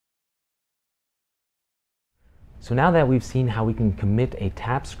So now that we've seen how we can commit a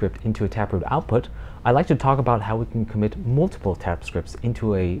Tapscript into a Taproot output, I'd like to talk about how we can commit multiple Tapscripts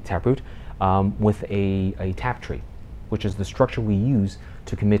into a Taproot with a Taptree, which is the structure we use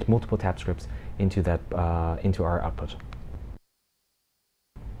to commit multiple Tapscripts into our output.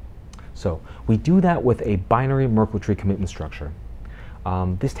 So we do that with a binary Merkle tree commitment structure.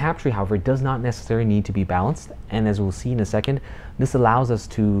 This Taptree, however, does not necessarily need to be balanced, and as we'll see in a second, this allows us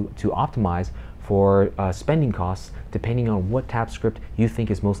to optimize for spending costs depending on what Tapscript you think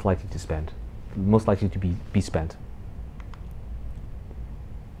is most likely to be spent.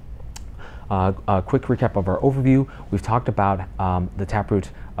 A quick recap of our overview. We've talked about the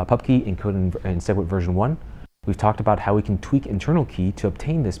Taproot pub key encoded in SegWit version 1. We've talked about how we can tweak internal key to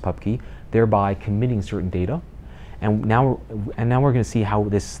obtain this pub key, thereby committing certain data. And now we're going to see how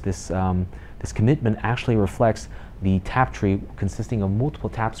this commitment actually reflects the Taptree consisting of multiple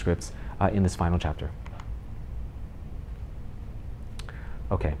Tapscripts in this final chapter.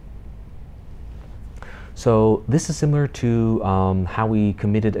 Okay. So this is similar to how we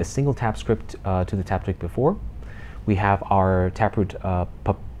committed a single Tapscript to the Taptweak before. We have our Taproot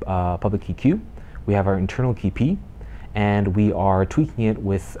public key Q, we have our internal key P, and we are tweaking it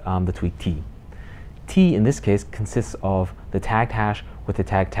with the tweak T. T in this case consists of the tagged hash with the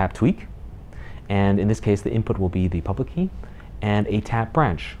tag Taptweak, and in this case the input will be the public key, and a tap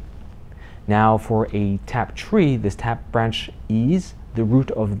branch. Now for a Taptree, this tap branch is the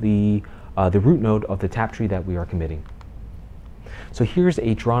root of the root node of the Taptree that we are committing. So here's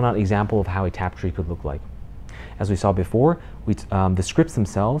a drawn out example of how a Taptree could look like. As we saw before, the scripts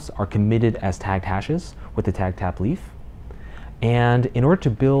themselves are committed as tagged hashes with the tag tapleaf. And in order to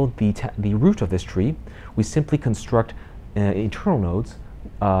build the root of this tree, we simply construct internal nodes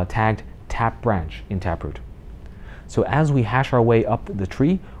tagged tap branch in Taproot. So as we hash our way up the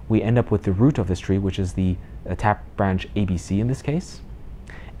tree, we end up with the root of this tree, which is the tap branch ABC in this case.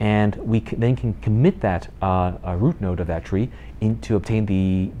 And we then can commit that root node of that tree to obtain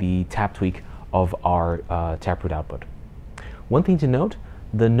the Taptweak of our Taproot output. One thing to note,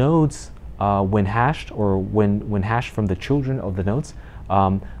 the nodes when hashed, or when hashed from the children of the nodes,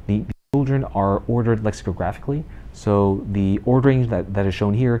 the children are ordered lexicographically. So the ordering that is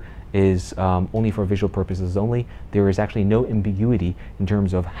shown here is only for visual purposes only. There is actually no ambiguity in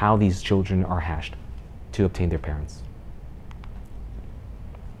terms of how these children are hashed to obtain their parents.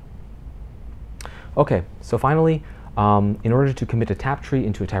 Okay, so finally, in order to commit a Taptree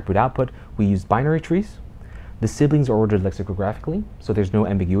into a Taproot output, we use binary trees. The siblings are ordered lexicographically, so there's no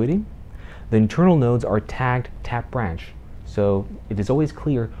ambiguity. The internal nodes are tagged tap branch, so it is always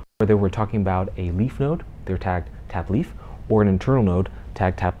clear whether we're talking about a leaf node, they're tagged tap leaf, or an internal node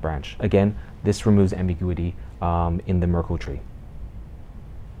tagged tap branch. Again, this removes ambiguity in the Merkle tree.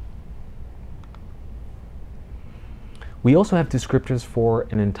 We also have descriptors for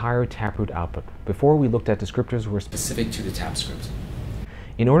an entire Taproot output. Before, we looked at descriptors were specific to the Tapscript.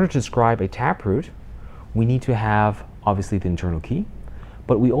 In order to describe a Taproot, we need to have obviously the internal key,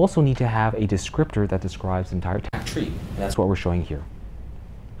 but we also need to have a descriptor that describes the entire Taptree. That's what we're showing here.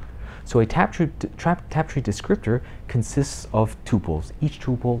 So a Taptree descriptor consists of tuples, each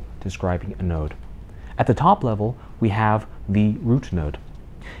tuple describing a node. At the top level, we have the root node.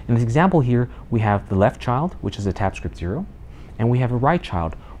 In this example here, we have the left child, which is a Tapscript 0, and we have a right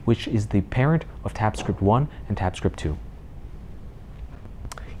child, which is the parent of Tapscript 1 and Tapscript 2.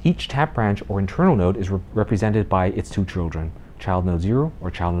 Each tap branch or internal node is represented by its two children, child node 0 or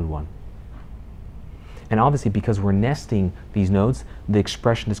child node 1. And obviously, because we're nesting these nodes, the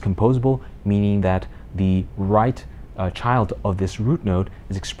expression is composable, meaning that the right child of this root node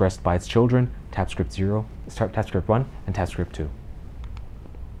is expressed by its children, Tapscript 0, Tapscript 1, and Tapscript 2.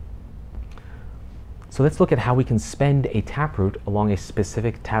 So let's look at how we can spend a taproot along a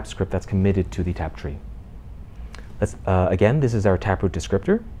specific Tapscript that's committed to the Taptree. Again, this is our Taproot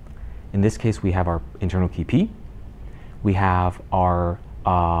descriptor. In this case, we have our internal key P. We have our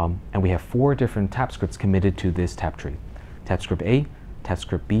and we have 4 different Tapscripts committed to this Taptree: Tapscript A,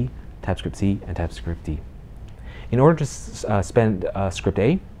 Tapscript B, Tapscript C, and Tapscript D. In order to spend script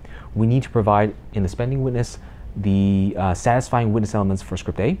A, we need to provide in the spending witness the satisfying witness elements for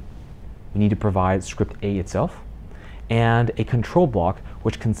script A. We need to provide script A itself, and a control block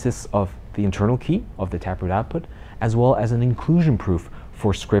which consists of the internal key of the Taproot output, as well as an inclusion proof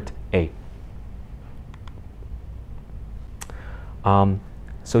for script A.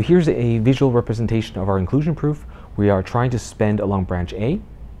 So here's a visual representation of our inclusion proof. We are trying to spend along branch A,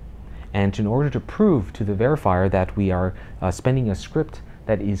 and in order to prove to the verifier that we are spending a script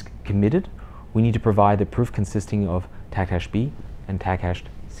that is committed, we need to provide the proof consisting of tag hash B and tag hash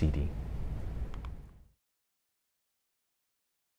CD.